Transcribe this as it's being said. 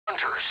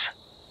soldiers.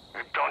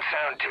 It don't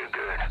sound too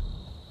good.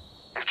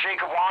 If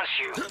Jacob wants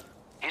you,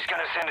 he's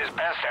gonna send his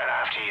best out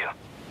after you.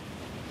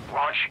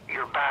 Watch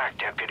your back,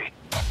 deputy.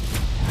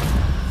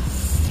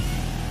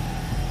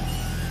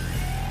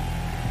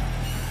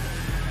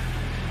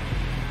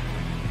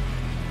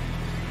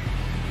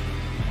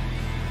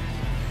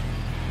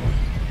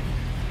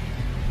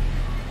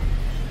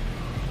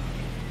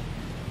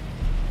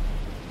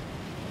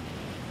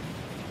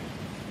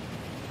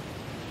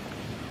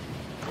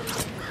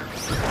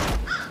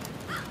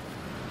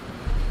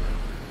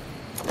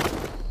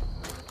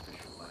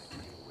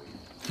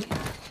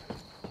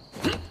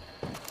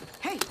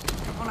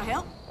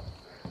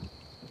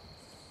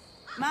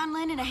 Mind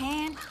lending a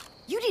hand?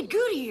 You did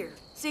good here.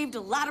 Saved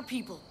a lot of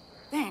people.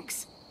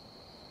 Thanks.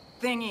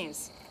 Thing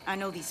is, I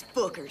know these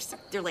fuckers.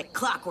 They're like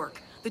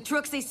clockwork. The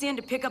trucks they send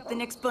to pick up the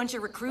next bunch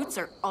of recruits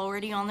are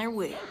already on their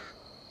way.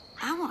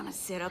 I want to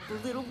set up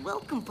a little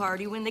welcome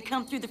party when they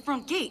come through the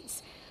front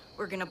gates.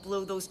 We're gonna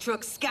blow those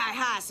trucks sky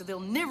high so they'll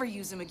never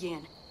use them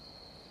again.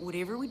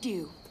 Whatever we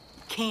do,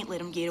 can't let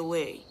them get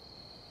away.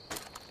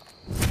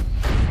 It's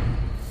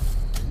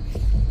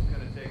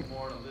gonna take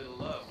more than a little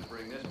love to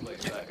bring this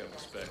place back up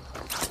to spec.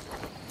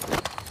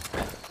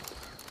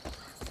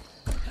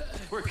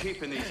 We're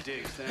keeping these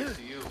digs thanks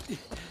to you.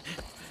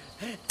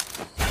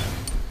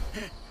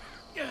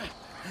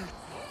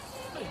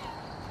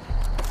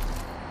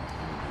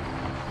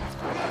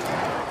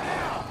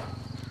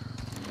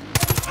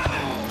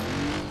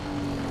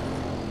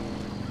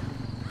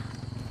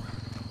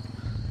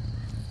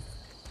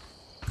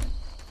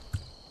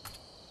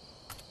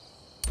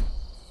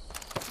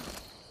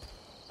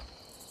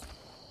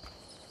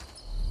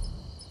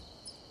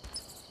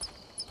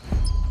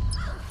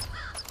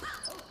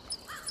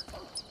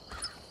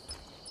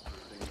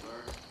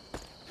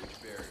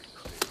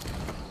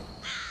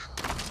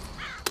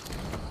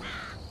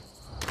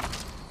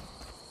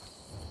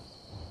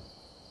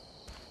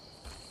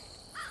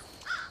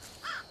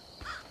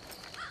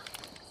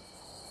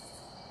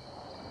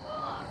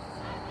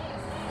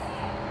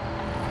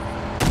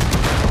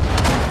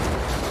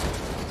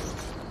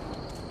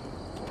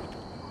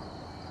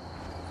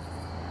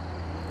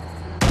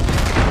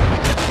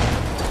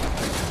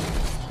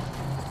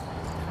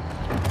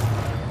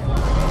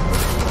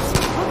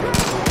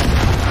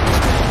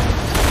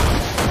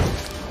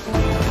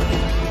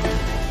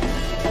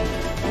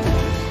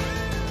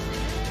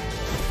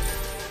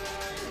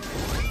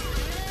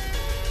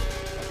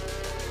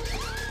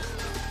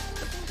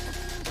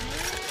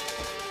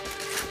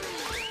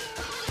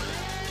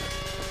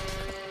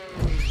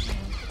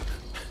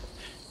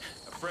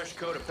 Fresh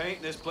coat of paint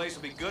and this place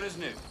will be good as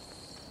new.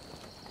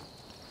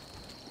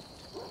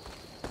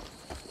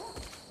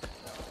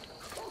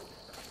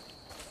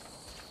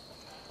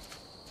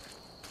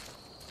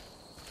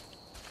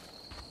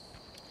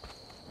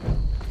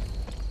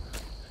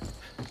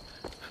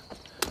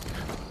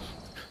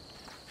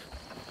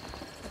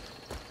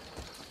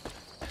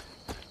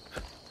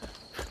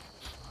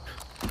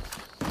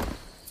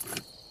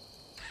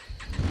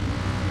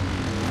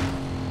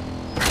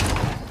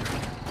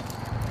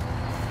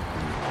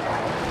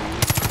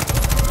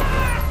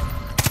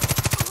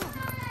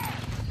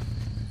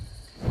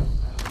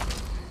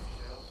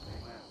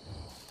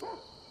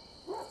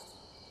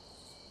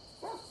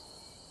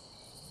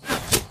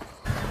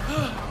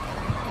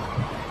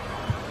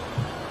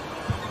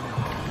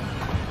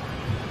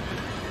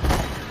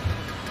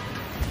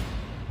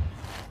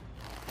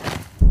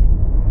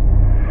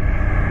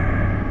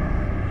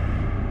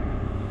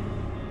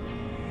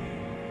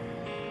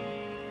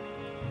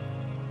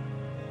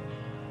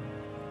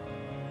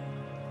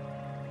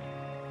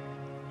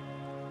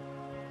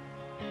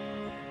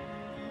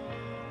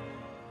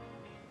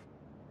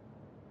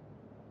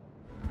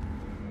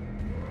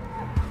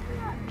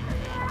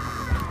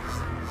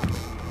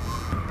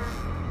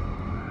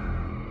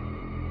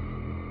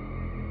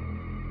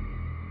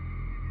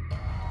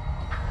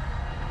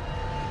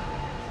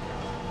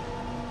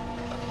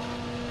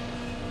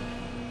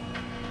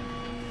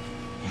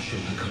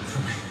 Shouldn't have come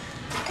for me.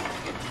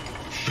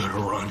 Should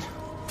have run.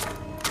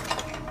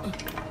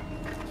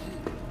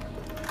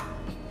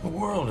 The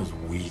world is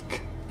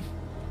weak.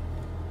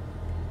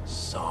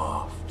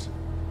 Soft.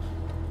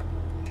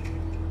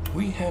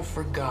 We have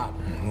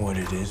forgotten what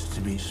it is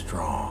to be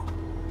strong.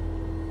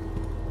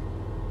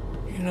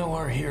 You know,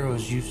 our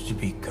heroes used to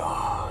be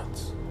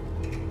gods.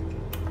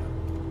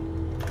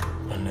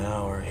 And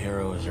now our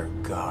heroes are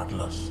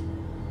godless.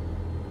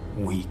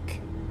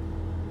 Weak.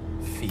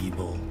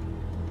 Feeble.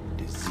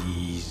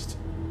 Diseased.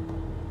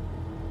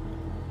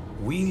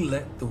 We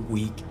let the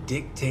weak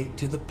dictate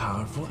to the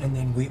powerful, and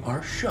then we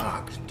are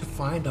shocked to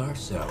find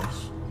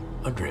ourselves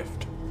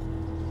adrift.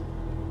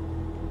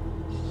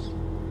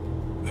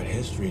 But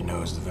history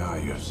knows the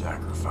value of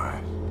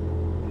sacrifice,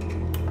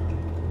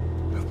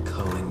 of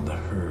culling the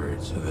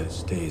herd so that it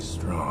stays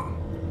strong.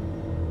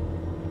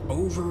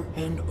 Over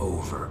and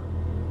over,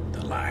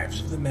 the lives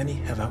of the many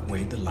have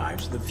outweighed the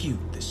lives of the few.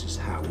 This is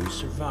how we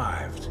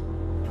survived,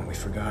 and we've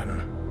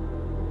forgotten.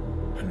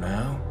 And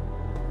now,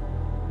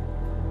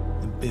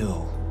 the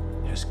bill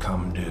has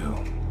come due.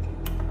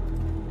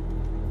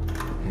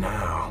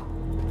 Now,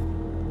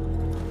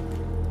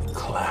 the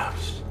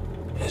collapse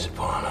is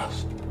upon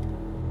us.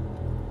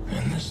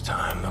 And this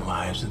time, the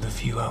lives of the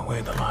few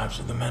outweigh the lives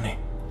of the many.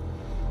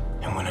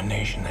 And when a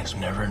nation that's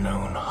never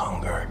known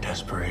hunger or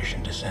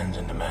desperation descends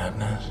into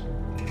madness,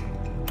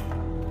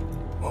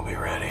 we'll be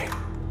ready.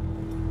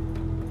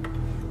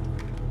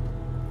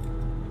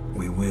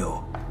 We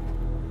will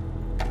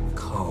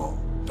call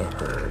the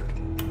herd.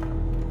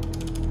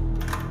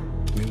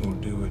 We will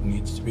do what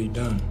needs to be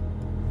done.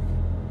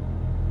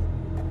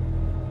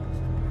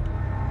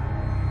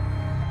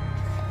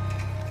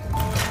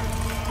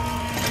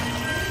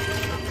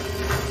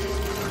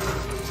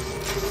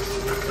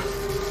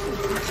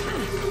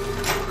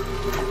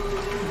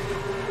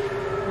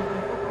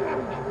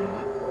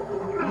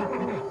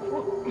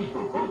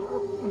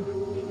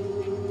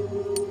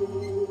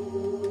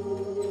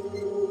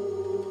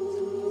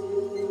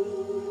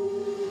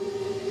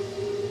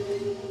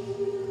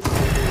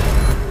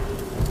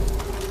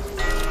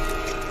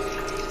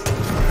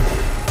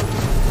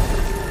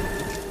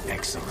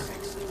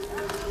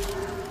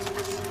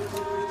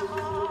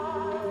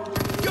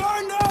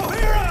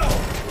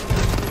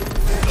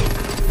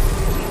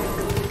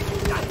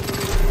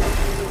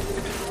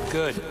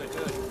 Good.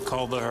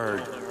 Call the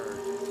herd.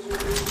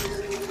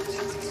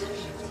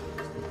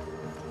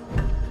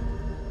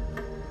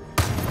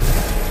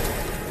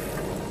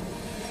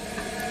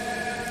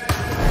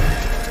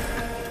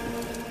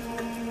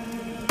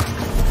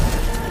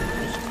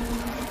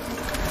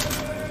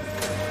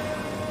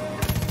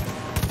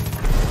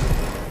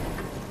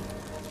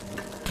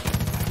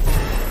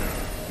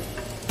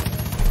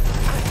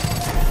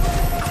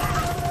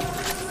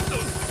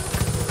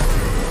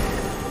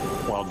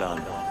 Well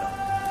done.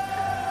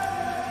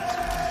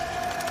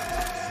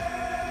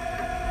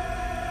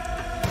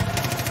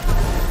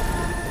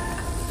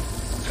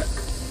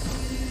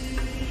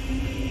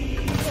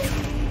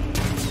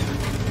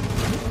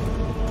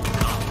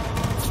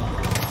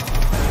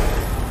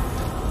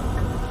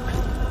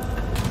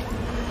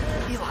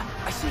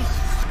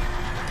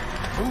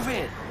 Move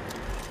in.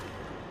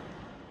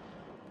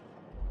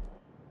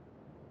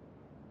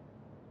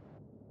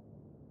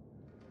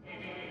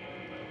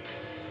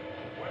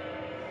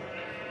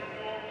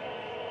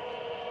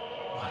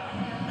 What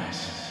a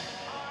mess.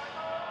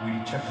 We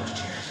check those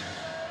chairs.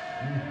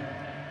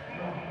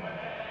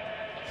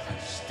 I'm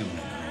stewing in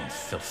their own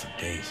filth for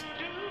days.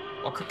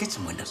 Walker, get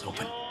some windows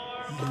open.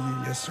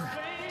 Yes, sir.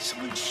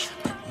 Someone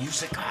shut that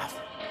music off.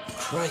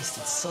 Christ,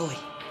 it's Sully.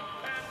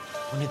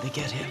 When did they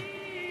get him?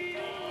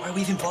 Why are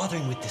we even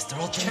bothering with this? They're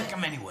all Check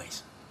them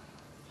anyways.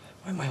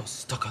 Why am I all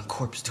stuck on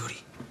corpse duty?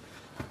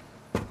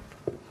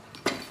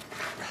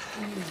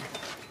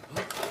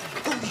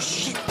 Holy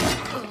shit!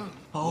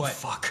 Oh, What?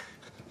 fuck.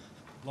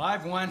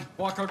 Live one.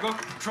 Walker, go to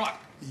the truck.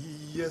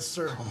 Yes,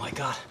 sir. Oh, my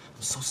God.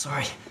 I'm so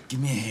sorry. Give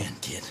me a hand,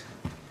 kid.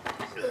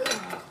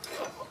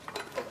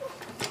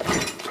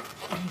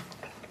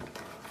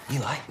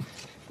 Eli,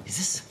 is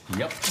this...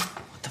 Yep.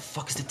 What the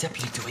fuck is the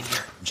deputy doing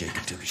here?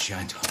 Jacob took a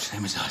shine to him,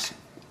 same as us.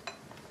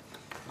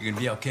 You're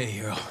gonna be okay,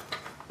 hero.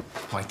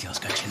 Whitetail's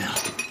got you now.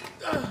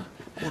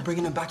 We're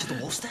bringing him back to the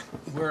wolf's den?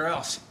 Where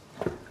else?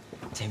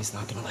 Tammy's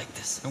not gonna like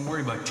this. Don't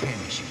worry about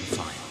Tammy, she'll be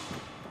fine.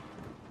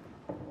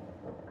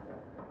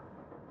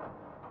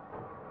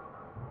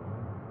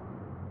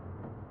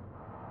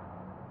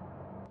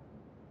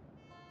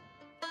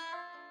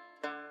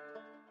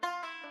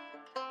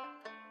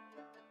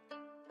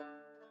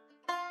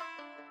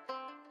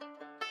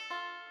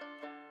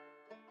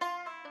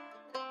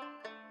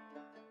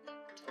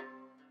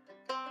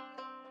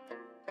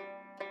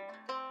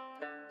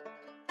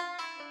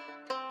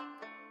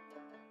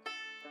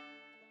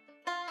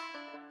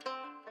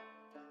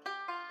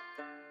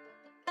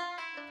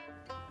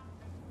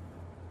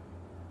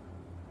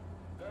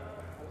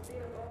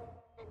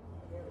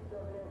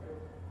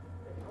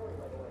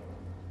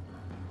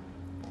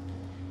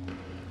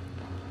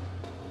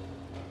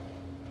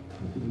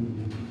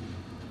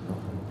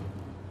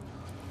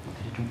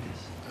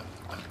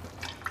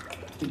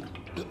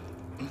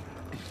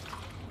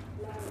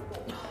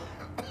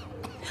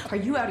 Are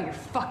you out of your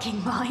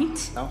fucking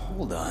mind? Now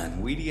hold on.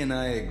 Weedy and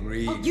I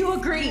agree. Oh, you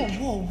agree.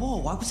 Whoa,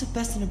 whoa, whoa. I was at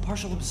best an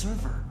impartial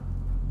observer.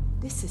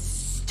 This is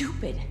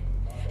stupid.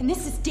 And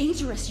this is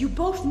dangerous. You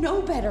both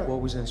know better.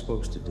 What was I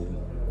supposed to do?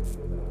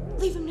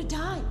 Leave him to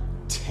die.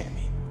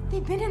 Tammy.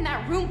 They've been in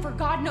that room for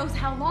God knows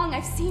how long.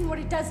 I've seen what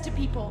it does to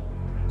people.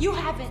 You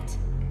haven't.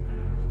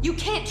 You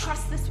can't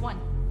trust this one.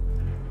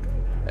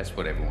 That's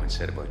what everyone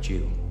said about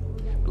you.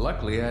 But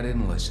luckily, I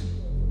didn't listen.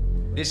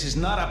 This is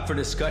not up for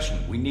discussion.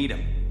 We need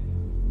him.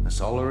 That's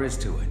all there is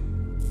to it.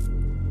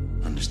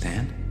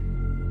 Understand?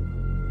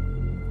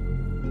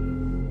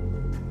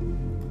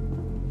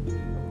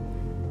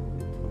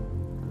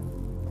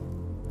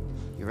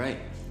 You're right.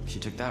 She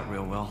took that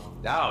real well.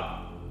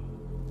 Out.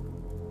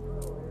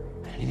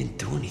 I didn't even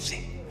do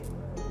anything.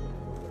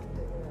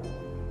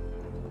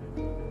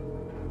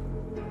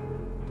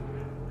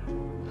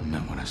 I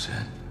meant what I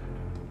said.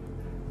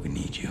 We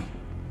need you.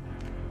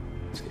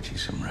 Let's get you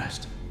some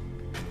rest.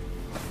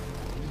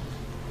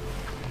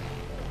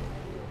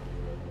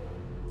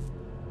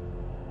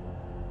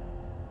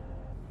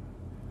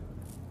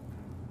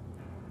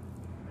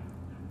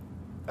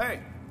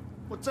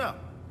 What's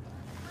up?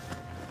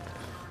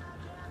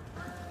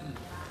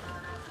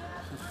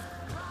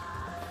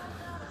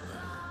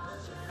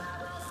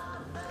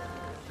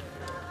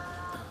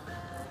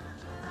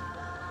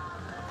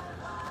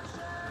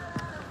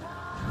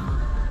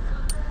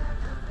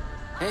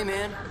 Hey,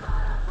 man.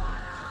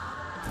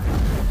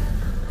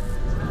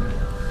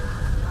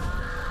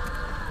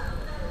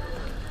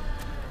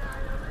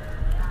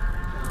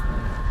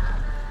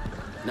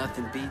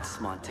 Nothing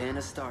beats Montana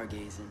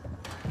stargazing.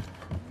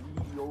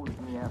 He owes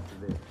me after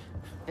this.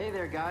 Hey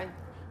there, guy.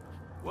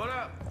 What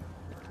up?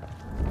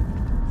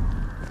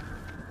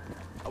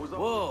 I was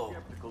Whoa,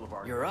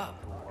 you're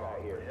up.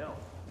 Hell,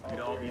 we'd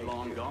all be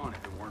long gone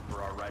if it weren't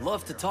for our right.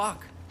 Love to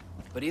talk,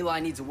 but Eli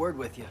needs a word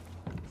with you.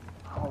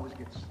 I always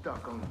get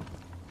stuck on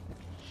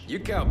You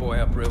cowboy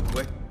up real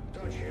quick.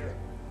 Dutch here.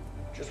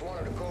 Just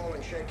wanted to call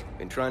and check.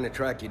 Been trying to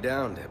track you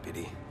down,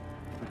 Deputy.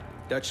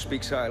 Dutch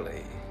speaks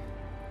highly.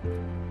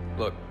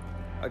 Look,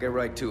 I'll get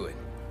right to it.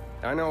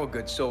 I know a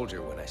good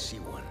soldier when I see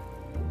one.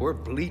 We're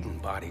bleeding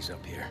bodies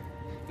up here.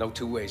 No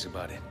two ways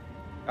about it.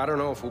 I don't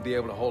know if we'll be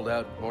able to hold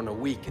out more than a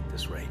week at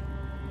this rate.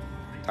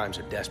 Times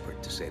are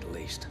desperate, to say the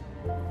least.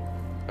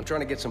 I'm trying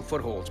to get some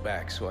footholds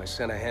back, so I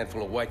sent a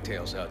handful of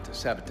whitetails out to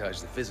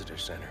sabotage the visitor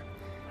center.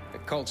 The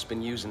cult's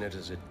been using it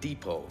as a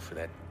depot for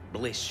that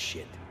bliss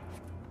shit.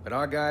 But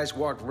our guys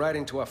walked right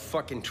into a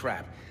fucking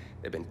trap.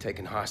 They've been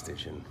taken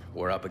hostage, and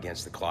we're up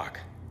against the clock.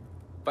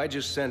 If I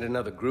just send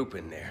another group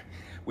in there,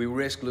 we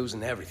risk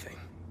losing everything.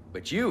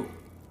 But you're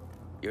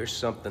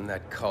something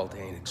that cult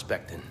ain't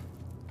expecting.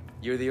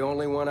 You're the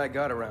only one I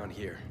got around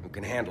here who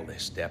can handle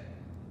this, Step.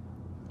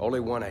 Only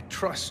one I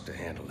trust to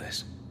handle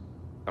this.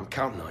 I'm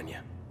counting on you.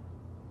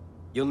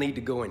 You'll need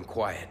to go in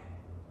quiet.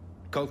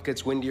 Cult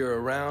gets wind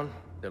you're around,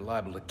 they're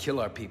liable to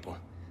kill our people.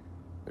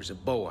 There's a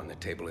bow on the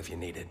table if you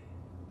need it.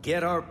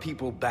 Get our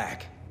people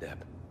back,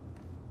 Deb.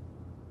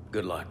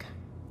 Good luck.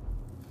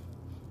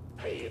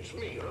 Hey, it's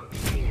me, Herc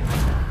Senior.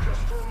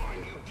 Just to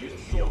remind you,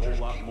 Used to be a whole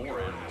lot more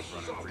animals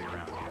running free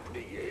around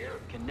here.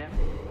 Can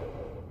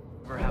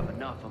never have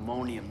enough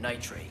ammonium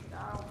nitrate.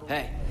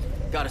 Hey,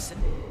 gotta sit.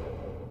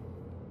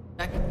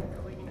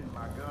 cleaning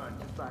my gun,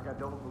 just like I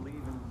don't believe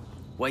in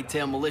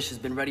Whitetail Militia's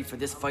been ready for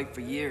this fight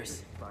for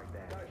years. like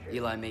that.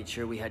 Eli made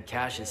sure we had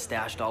caches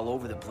stashed all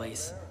over the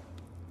place.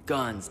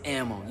 Guns,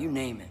 ammo, you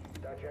name it.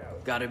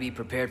 Gotta be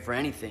prepared for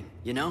anything,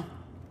 you know?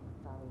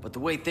 But the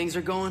way things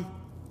are going,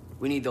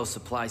 we need those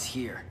supplies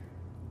here.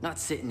 Not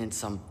sitting in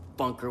some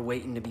bunker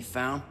waiting to be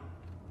found.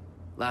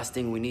 Last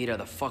thing we need are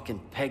the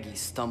fucking Peggies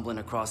stumbling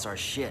across our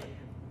shit.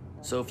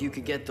 So if you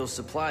could get those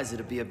supplies,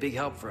 it'd be a big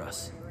help for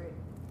us.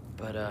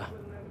 But,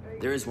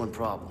 there is one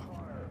problem.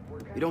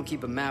 We don't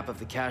keep a map of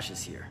the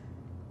caches here.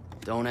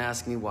 Don't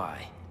ask me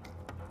why.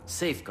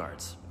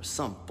 Safeguards, or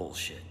some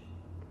bullshit.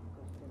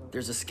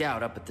 There's a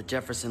scout up at the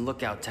Jefferson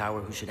Lookout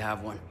Tower who should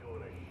have one.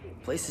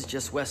 Place is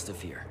just west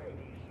of here.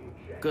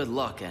 Good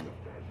luck, and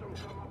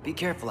be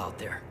careful out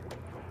there.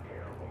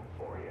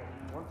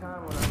 One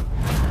time when I was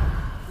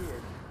a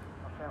kid,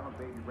 I found a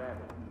baby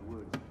rabbit in the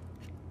woods.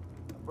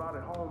 I brought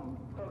it home.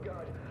 Oh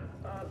God.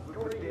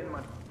 Put it in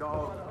my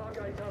dog's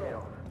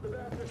tail.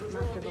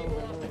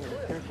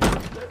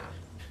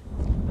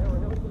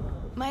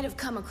 Might have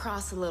come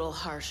across a little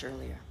harsh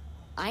earlier.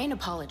 I ain't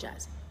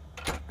apologizing.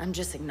 I'm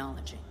just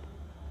acknowledging.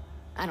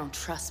 I don't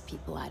trust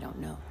people I don't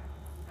know.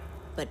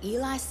 But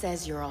Eli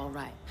says you're all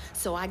right,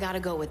 so I gotta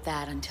go with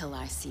that until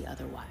I see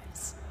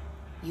otherwise.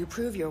 You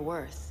prove your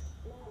worth,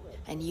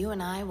 and you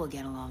and I will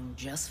get along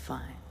just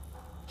fine.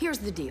 Here's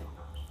the deal.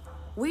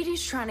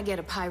 Wheaty's trying to get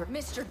a pirate...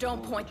 Mister,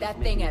 don't point that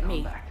thing at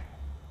me.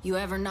 You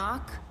ever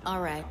knock?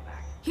 All right.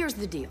 Here's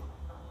the deal.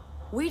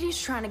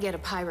 Wheaty's trying to get a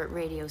pirate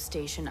radio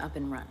station up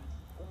and running.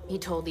 He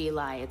told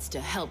Eli it's to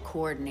help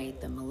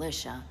coordinate the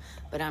militia,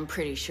 but I'm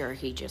pretty sure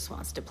he just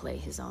wants to play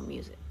his own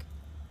music.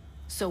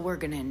 So we're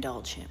gonna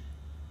indulge him.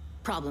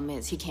 Problem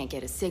is, he can't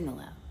get a signal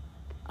out.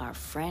 Our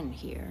friend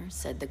here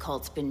said the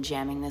cult's been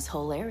jamming this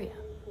whole area.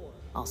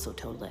 Also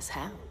told us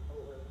how.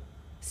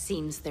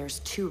 Seems there's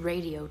 2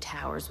 radio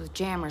towers with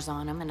jammers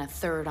on them and a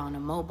 3rd on a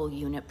mobile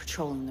unit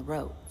patrolling the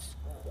roads.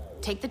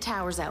 Take the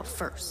towers out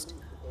first.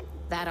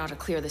 That ought to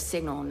clear the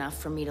signal enough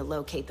for me to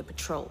locate the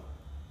patrol.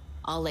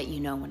 I'll let you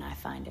know when I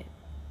find it.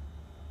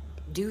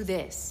 Do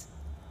this,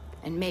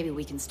 and maybe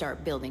we can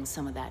start building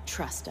some of that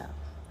trust up.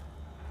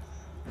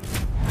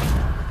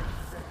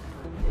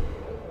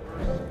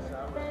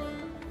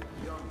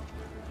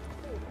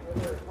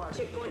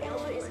 Checkpoint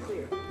Alpha is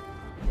clear.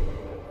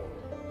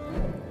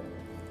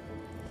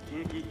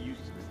 Can't get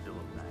used to the still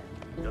of night.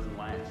 It doesn't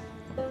last.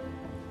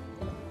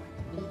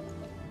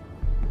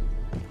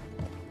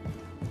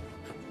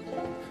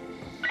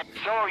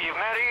 So, you've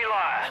met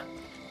Eli.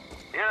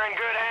 You're in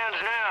good hands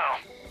now.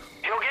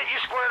 He'll get you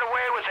squared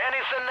away with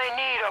anything they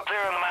need up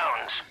there in the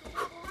mountains.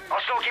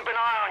 I'll still keep an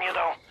eye on you,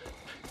 though.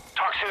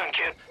 Talk soon,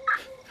 kid.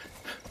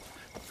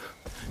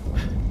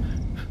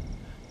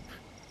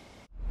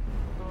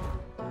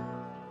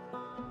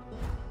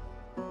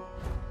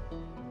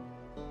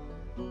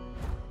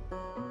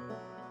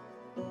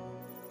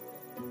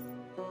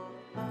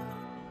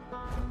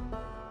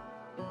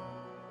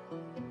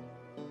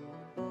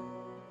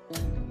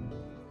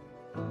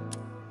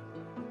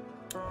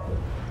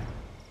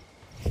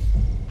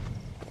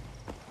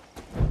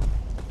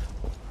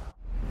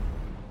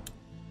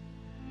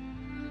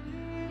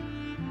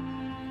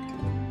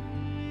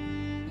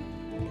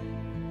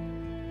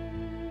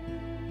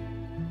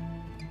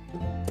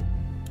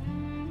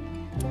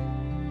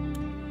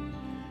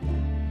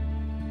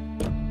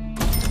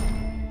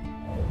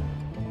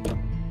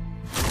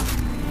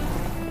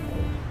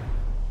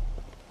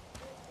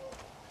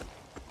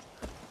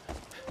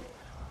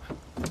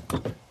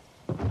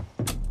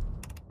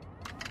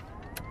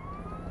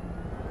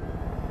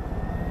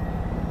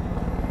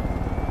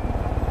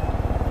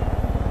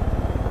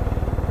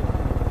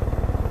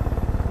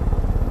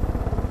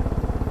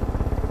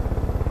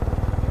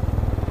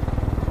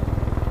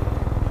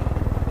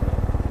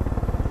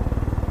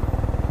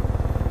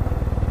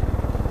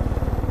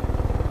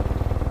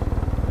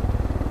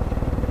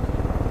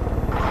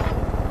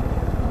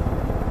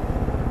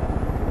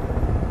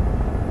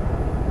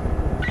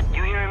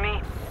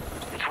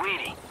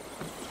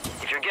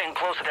 getting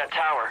close to that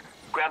tower.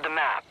 Grab the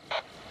map.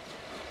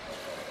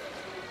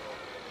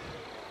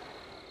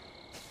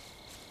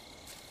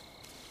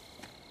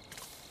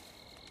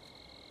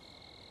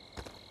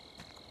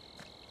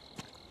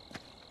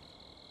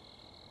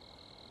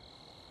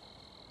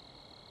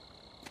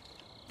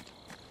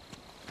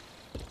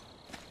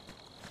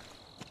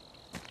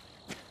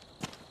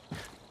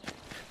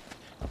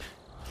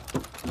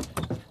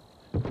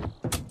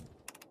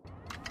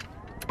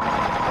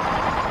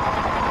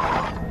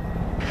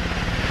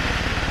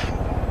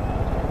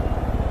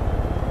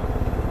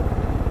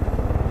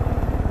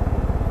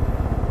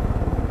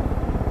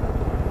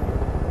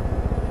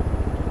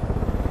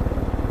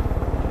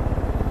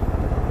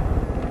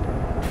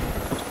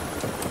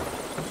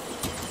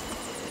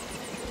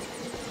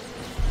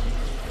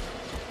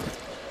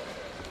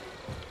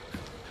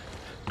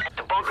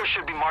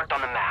 Should be marked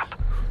on the map.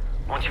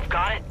 Once you've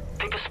got it,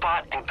 pick a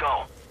spot and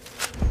go.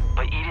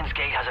 But Eden's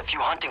Gate has a few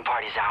hunting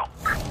parties out.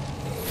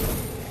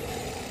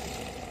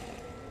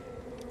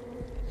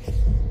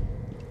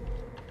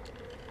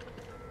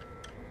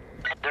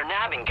 They're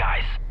nabbing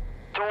guys,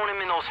 throwing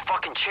them in those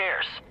fucking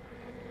chairs.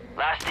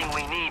 Last thing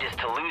we need is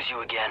to lose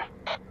you again.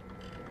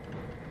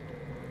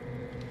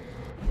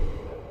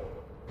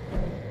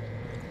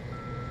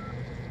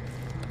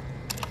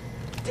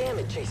 Damn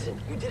it,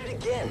 Jason, you did it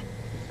again.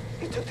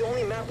 You took the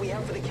only map we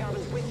have for the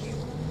cabins with you.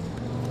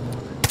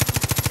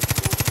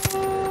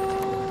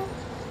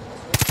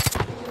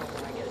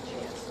 When I get a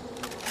chance.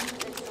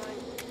 Next time,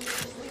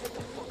 just leave it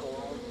the fuck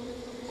alone.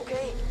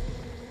 Okay?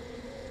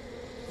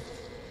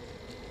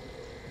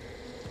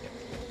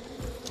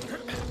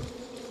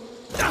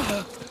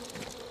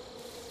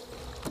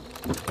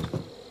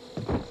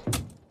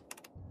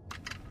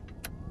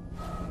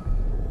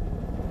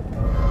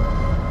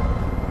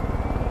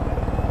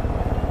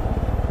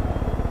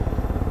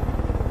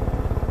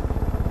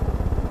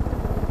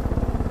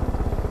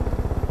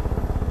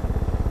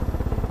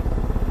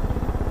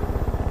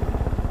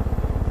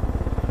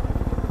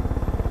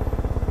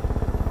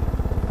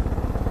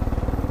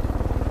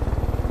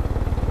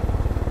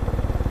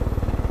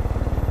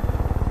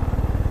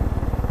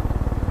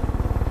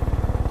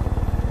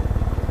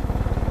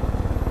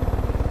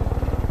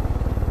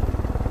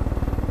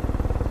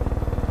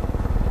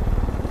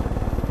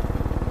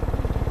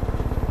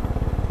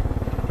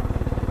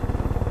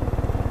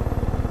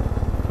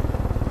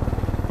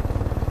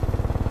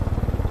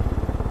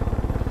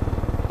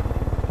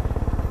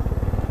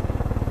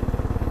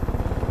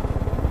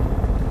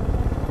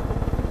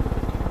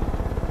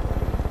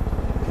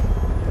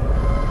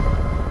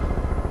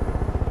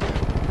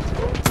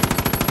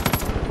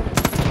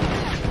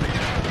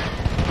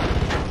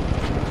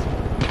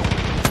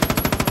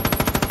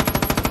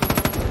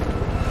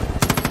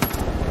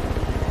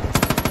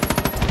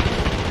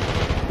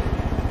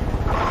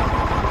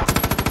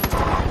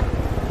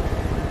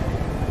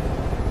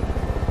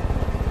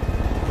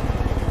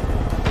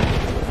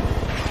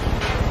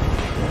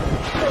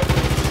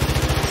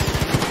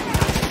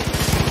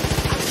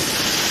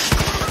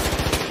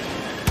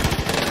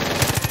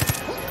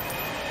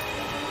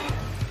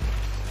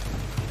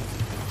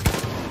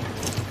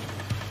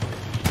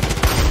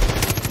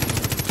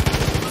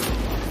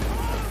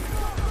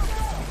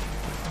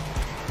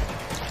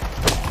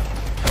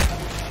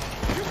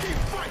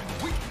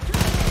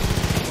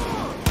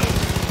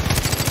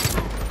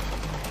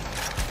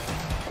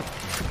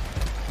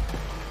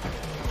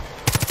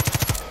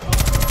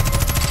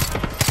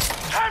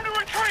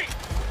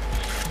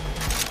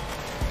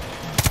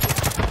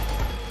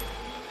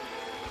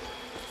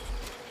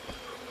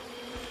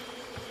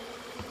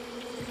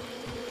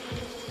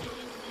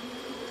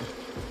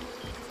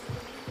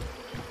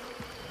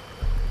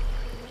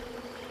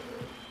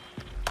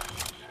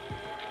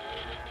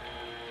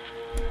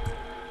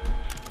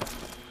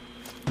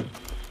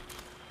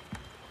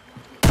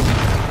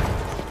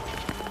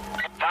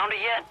 Found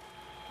it yet?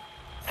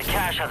 The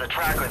cache has a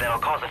tracker that'll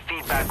cause a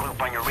feedback loop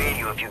on your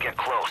radio if you get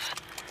close.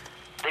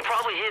 They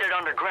probably hid it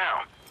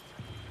underground.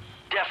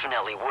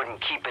 Definitely wouldn't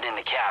keep it in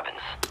the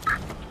cabins.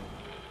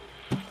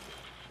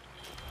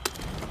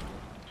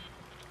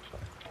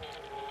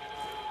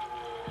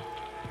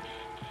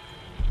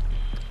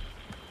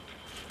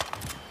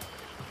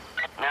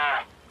 Nah,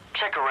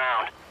 check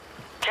around.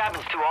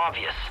 Cabin's too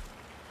obvious.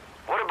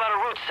 What about a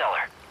root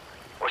cellar?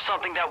 Or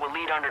something that would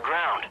lead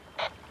underground?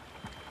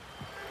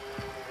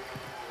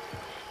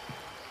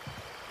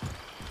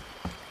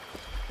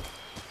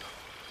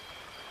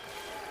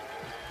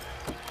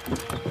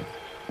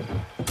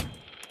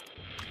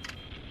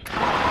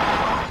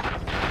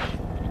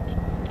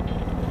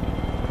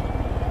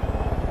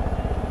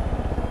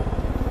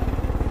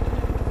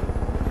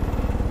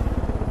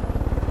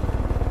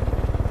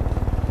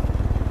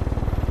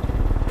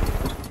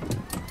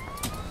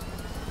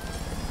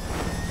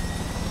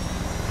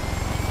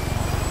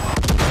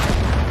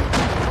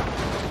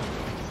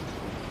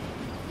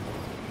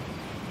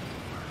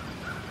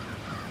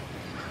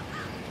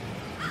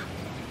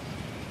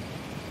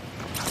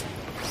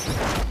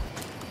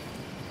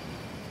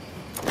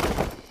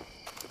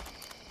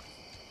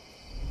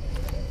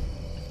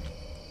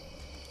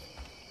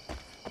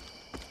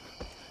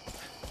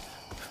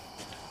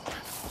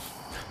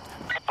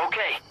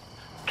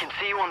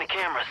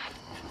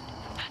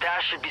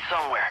 should be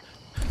somewhere.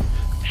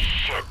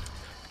 Shit.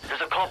 There's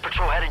a cult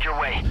patrol headed your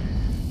way.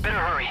 Better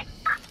hurry.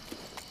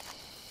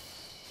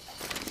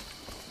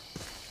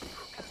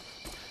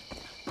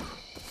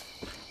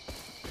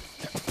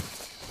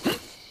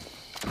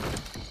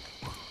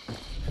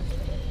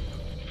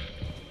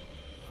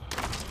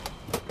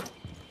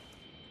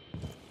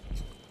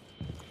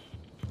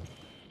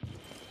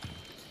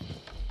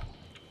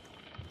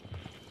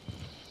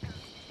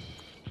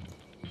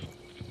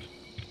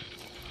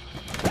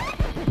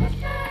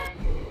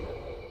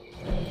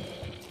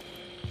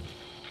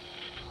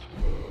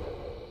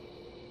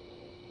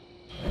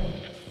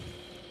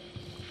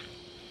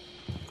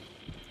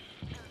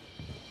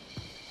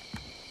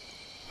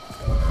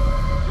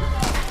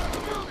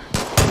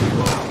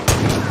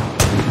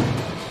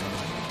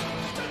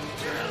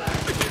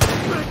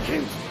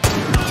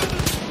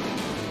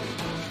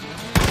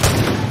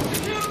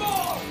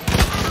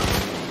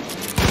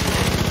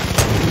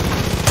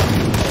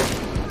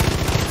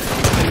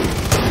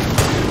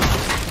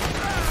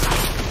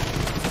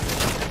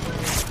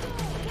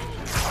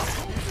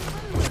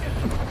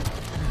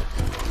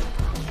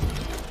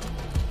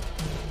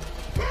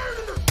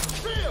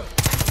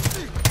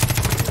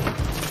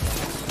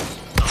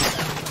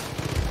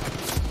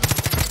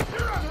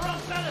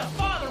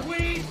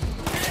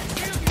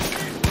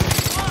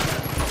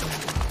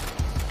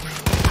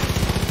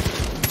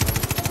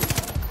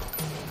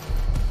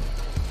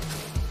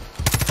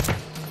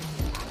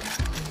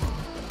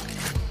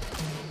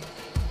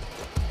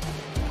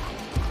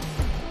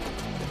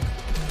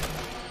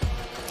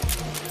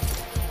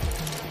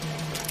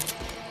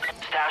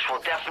 Will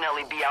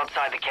definitely be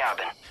outside the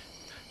cabin.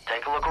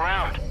 Take a look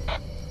around.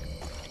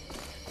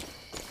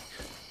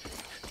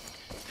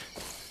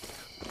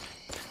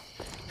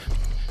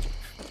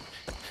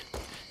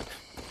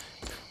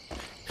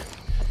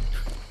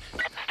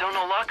 Still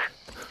no luck?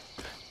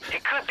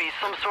 It could be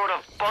some sort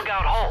of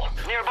bug-out hole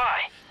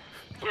nearby.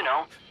 You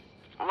know,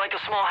 like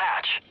a small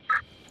hatch.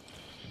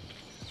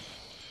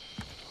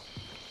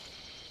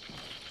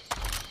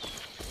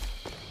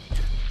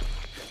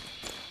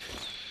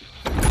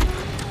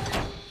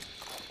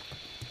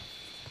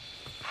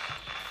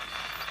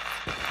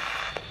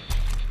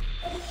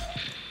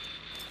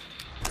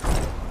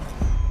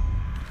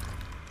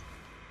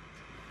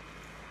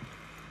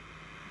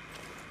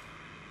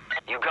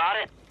 You got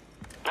it?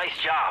 Nice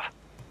job.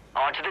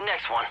 On to the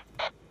next one.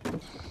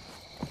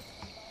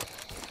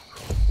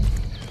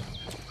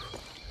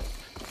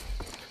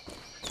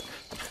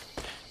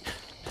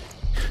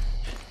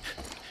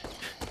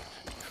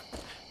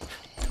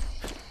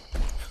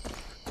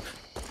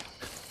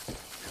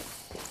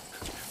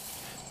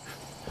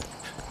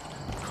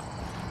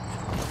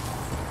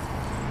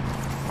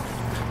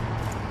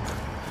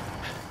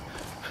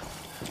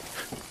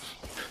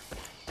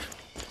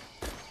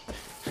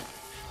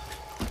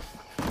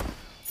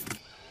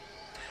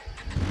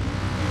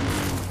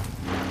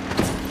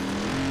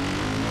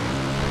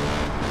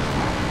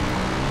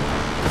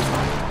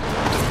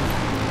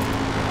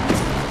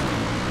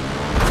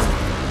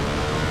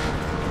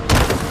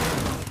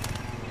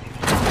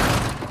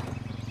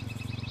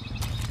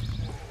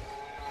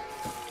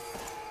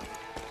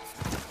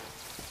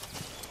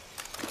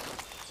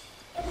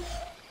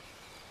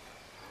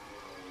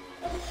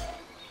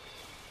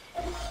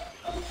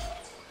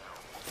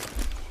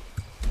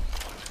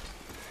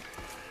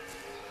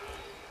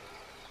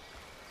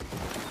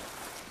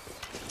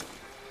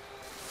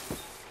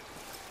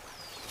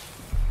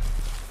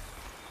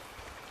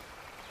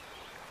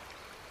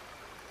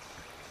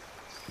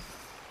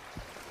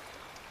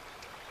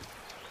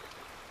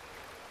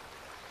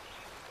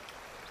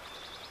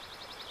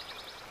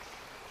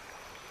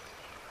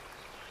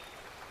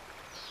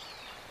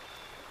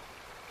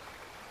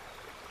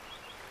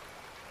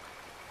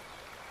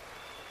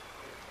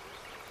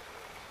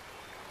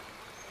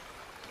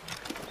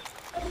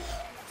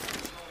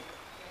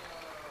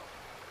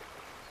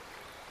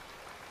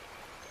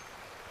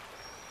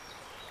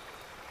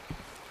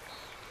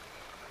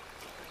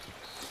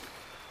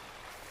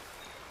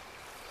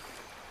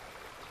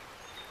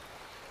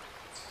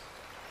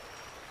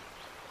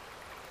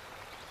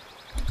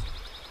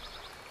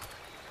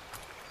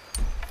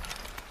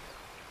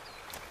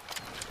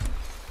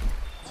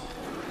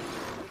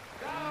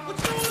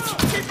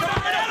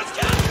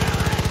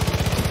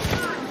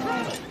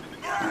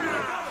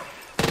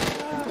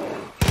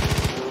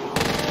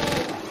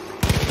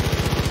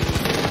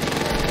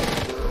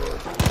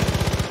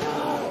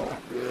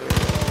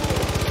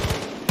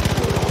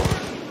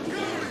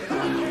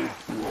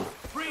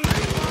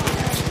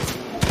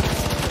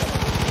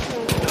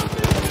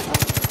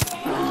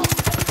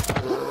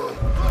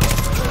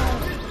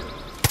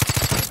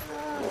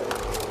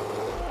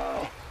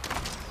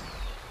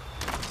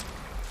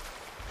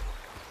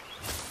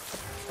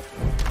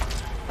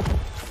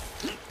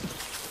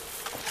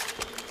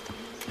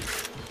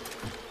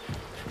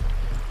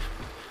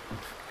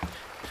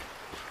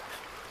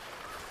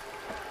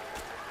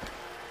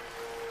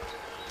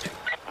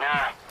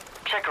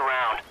 Check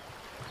around.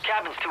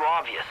 Cabin's too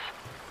obvious.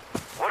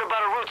 What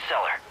about a root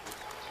cellar?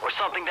 or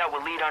something that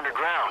would lead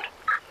underground.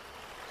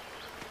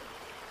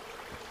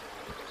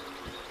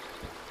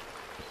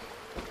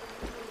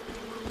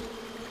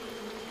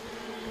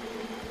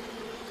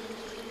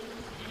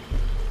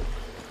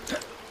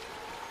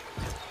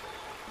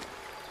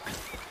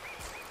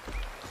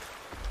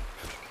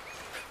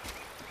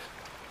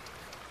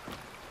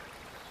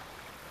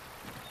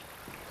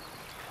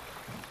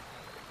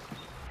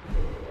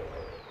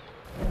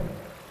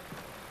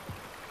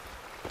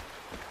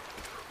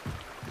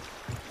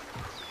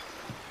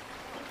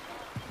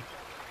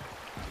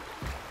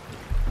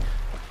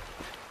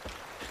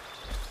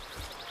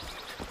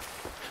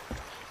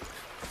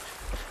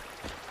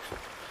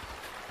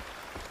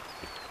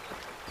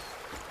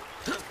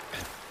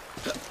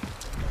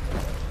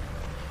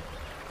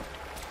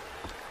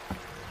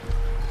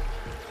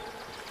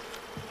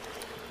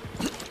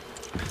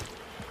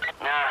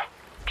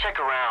 Check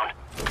around.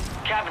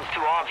 Cabin's too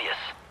obvious.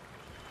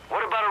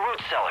 What about a root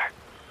cellar?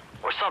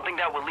 Or something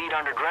that would lead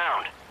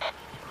underground?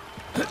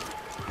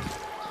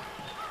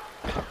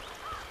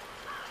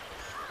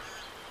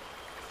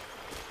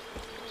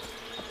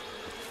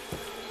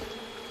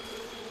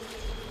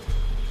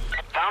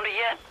 Found it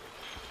yet?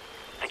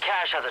 The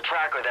cache has a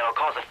tracker that'll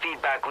cause a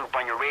feedback loop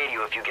on your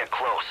radio if you get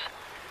close.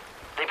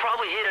 They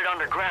probably hid it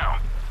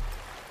underground.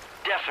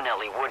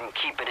 Definitely wouldn't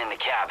keep it in the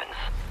cabins.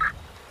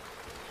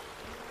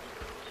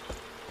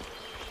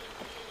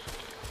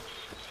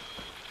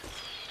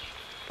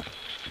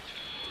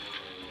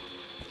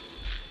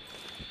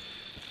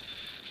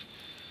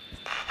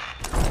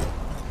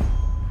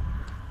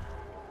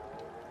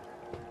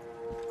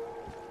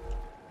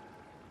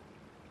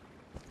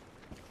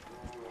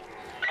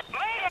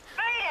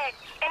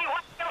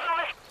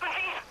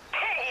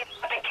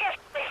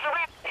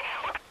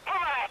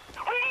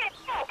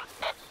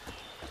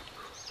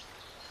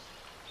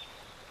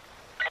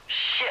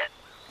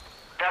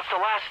 That's the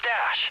last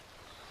stash.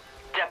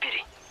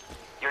 Deputy,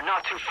 you're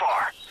not too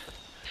far.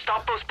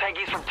 Stop those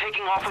Peggies from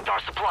taking off with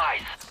our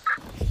supplies.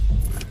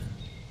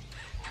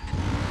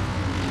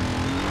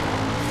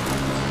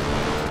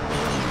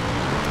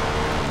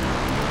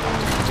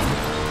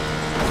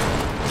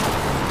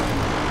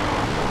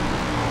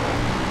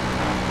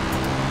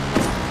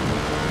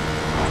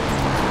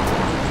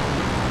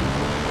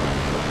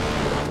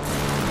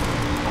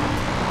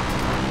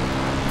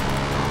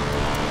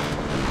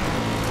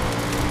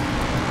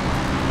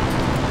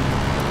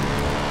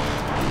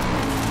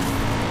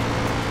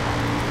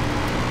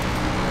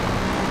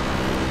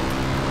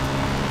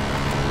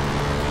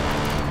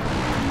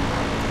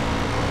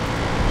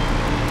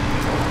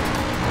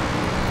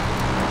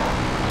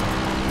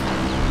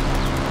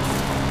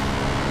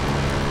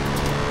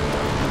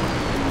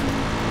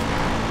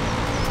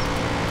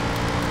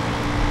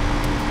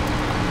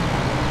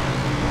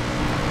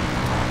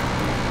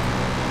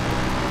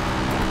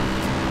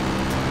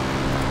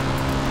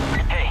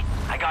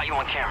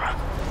 On camera.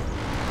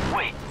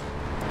 Wait.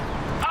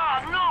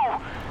 Ah,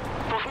 no!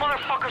 Those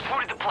motherfuckers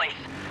looted the place.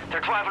 They're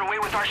driving away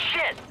with our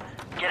shit.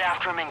 Get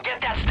after them and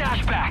get that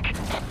stash back.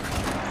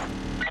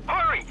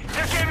 Hurry!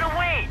 They're getting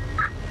away!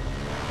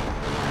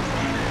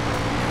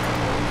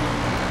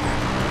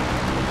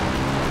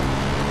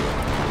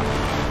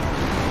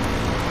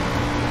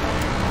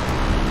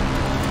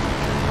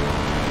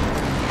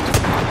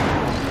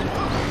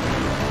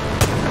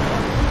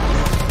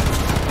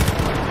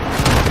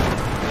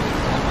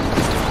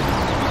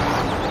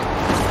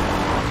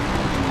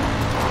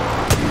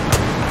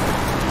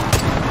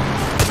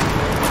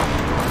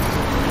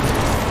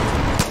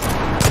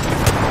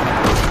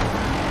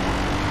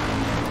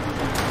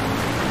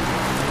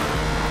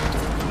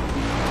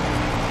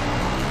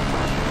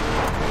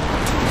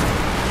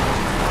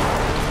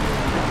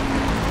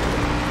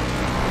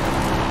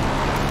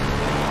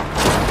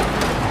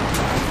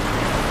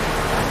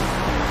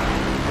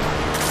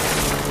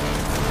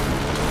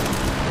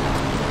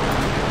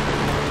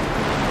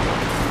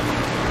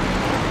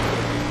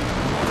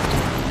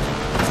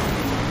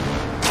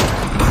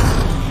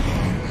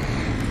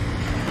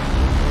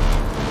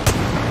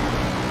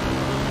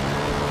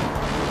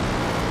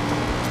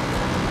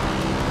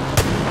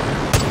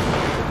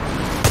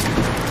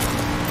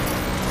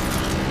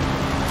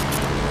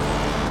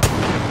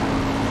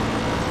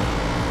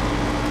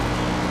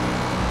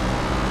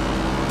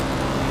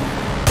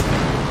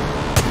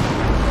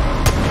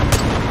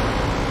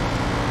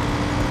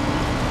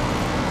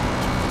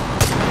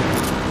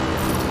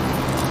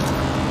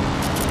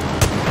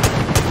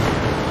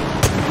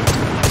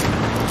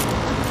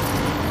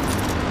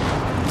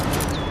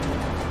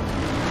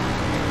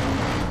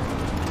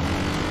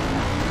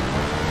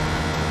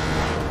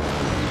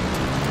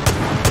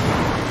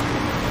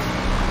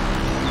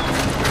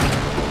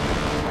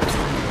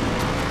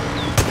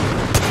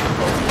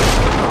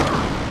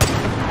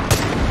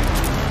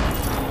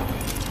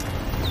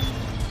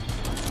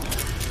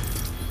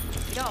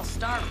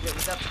 It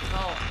was up to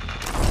call.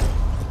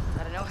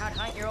 Gotta know how to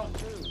hunt your own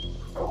food.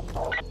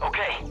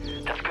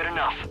 Okay, that's good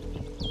enough.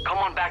 Come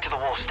on back to the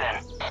wolf's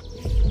den.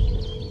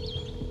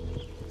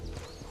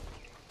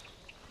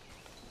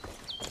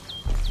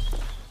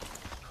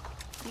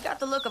 You got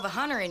the look of a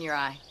hunter in your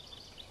eye.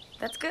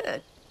 That's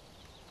good.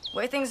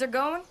 Way things are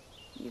going,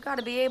 you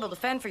gotta be able to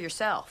fend for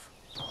yourself.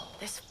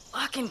 This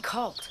fucking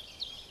cult.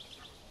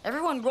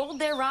 Everyone rolled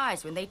their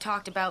eyes when they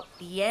talked about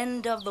the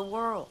end of the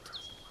world.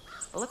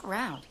 But look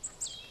around.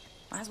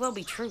 Might as well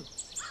be true.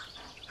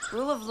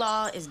 Rule of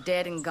law is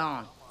dead and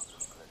gone.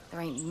 There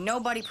ain't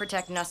nobody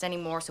protecting us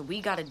anymore, so we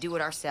gotta do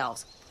it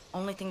ourselves.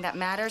 Only thing that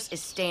matters is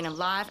staying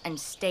alive and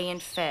staying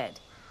fed.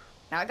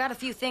 Now, I got a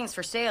few things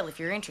for sale if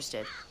you're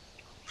interested.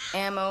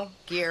 Ammo,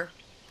 gear.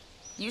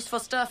 Useful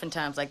stuff in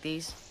times like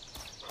these.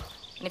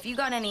 And if you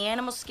got any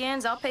animal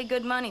skins, I'll pay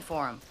good money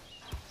for them.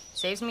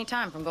 Saves me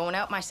time from going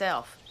out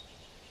myself.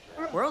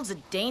 World's a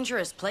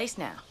dangerous place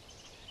now.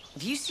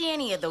 If you see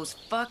any of those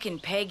fucking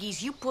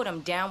Peggies, you put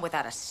them down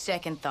without a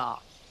second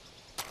thought.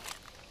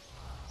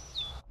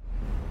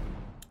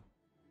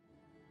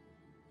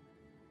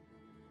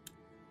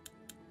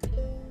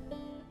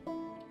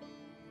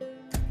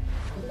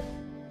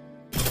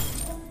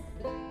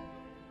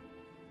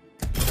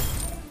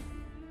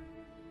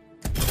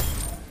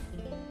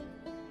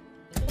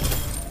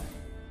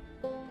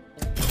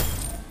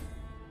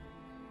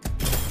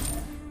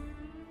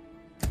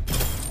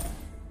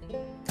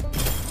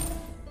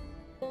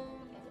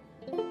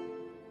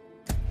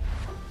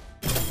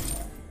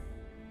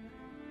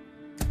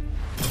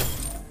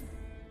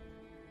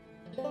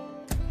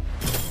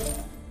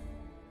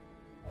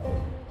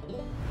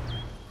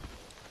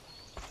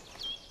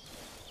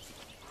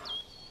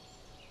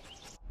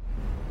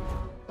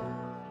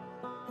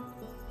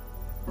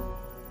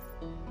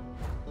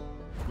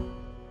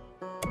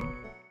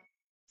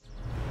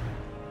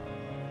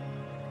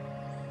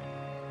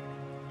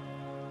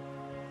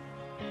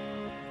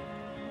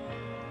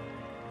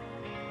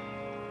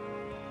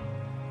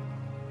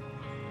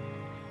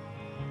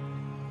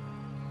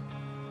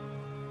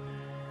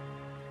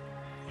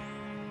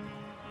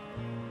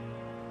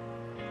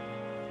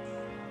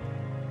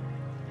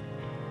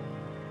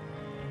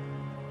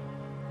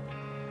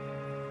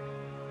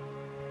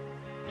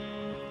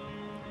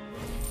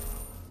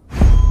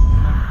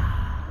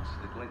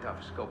 Blinked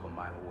off a scope a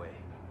mile away.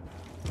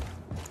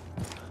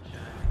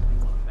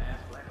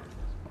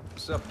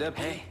 What's up,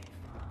 Deputy? Hey,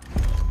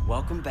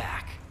 welcome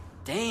back.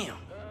 Damn.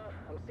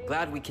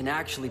 Glad we can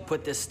actually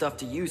put this stuff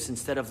to use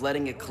instead of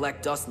letting it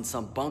collect dust in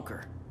some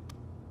bunker.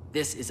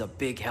 This is a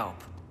big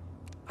help.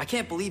 I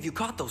can't believe you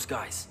caught those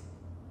guys.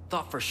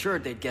 Thought for sure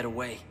they'd get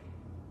away.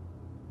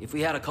 If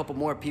we had a couple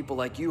more people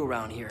like you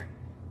around here,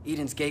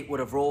 Eden's Gate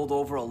would have rolled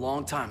over a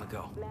long time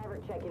ago.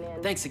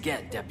 Thanks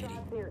again, Deputy.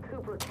 Near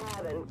Cooper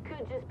Cabin.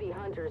 Could just be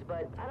hunters,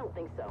 but I don't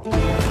think so. You're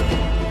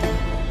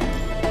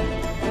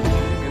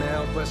gonna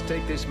help us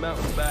take this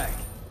mountain back.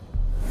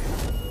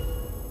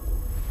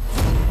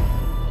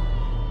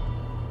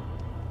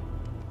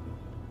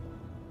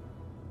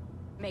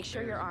 Make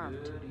sure you're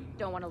armed.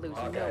 Don't want to lose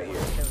Okay, no one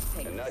of those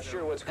pigs. I'm not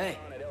sure what's Hey,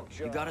 going on at Elk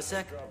you got a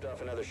sec? Dropped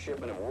off another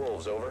shipment of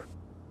wolves, over.